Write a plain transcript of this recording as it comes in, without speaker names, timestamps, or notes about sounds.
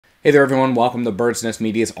Hey there, everyone. Welcome to Bird's Nest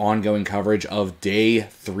Media's ongoing coverage of Day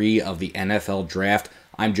 3 of the NFL Draft.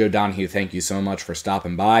 I'm Joe Donahue. Thank you so much for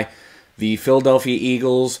stopping by. The Philadelphia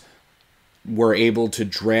Eagles were able to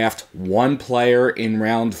draft one player in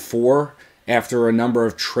Round 4 after a number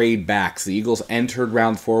of trade backs. The Eagles entered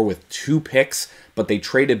Round 4 with 2 picks, but they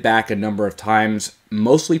traded back a number of times,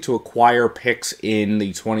 mostly to acquire picks in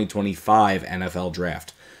the 2025 NFL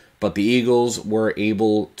Draft. But the Eagles were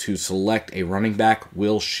able to select a running back,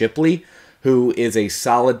 Will Shipley, who is a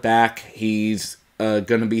solid back. He's going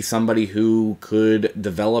to be somebody who could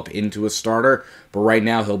develop into a starter, but right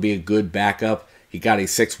now he'll be a good backup. He got a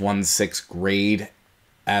 6.16 grade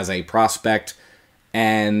as a prospect,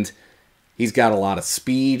 and he's got a lot of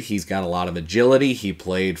speed. He's got a lot of agility. He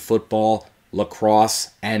played football,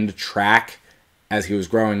 lacrosse, and track as he was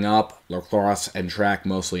growing up. Lacrosse and track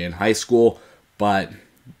mostly in high school, but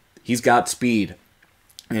he's got speed,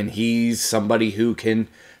 and he's somebody who can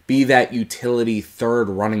be that utility third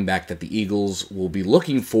running back that the Eagles will be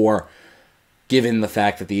looking for, given the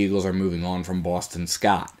fact that the Eagles are moving on from Boston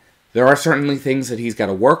Scott. There are certainly things that he's got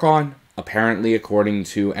to work on. Apparently, according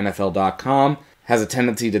to NFL.com, has a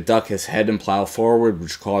tendency to duck his head and plow forward,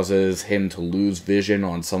 which causes him to lose vision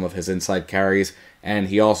on some of his inside carries, and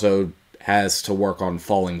he also has to work on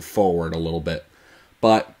falling forward a little bit.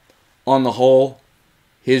 But on the whole,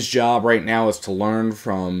 his job right now is to learn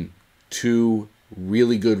from 2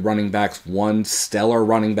 really good running backs, one stellar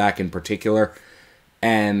running back in particular,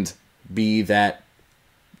 and be that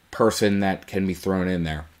person that can be thrown in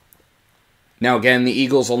there. Now again, the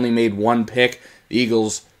Eagles only made 1 pick. The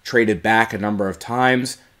Eagles traded back a number of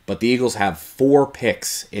times, but the Eagles have 4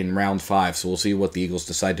 picks in round 5, so we'll see what the Eagles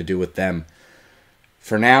decide to do with them.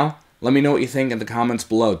 For now, let me know what you think in the comments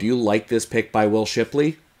below. Do you like this pick by Will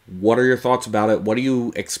Shipley? What are your thoughts about it? What do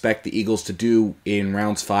you expect the Eagles to do in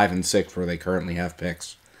rounds 5 and 6 where they currently have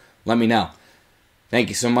picks? Let me know. Thank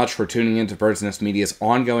you so much for tuning in to Bird's Nest Media's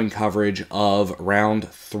ongoing coverage of round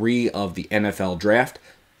 3 of the NFL Draft.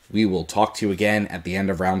 We will talk to you again at the end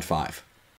of round 5.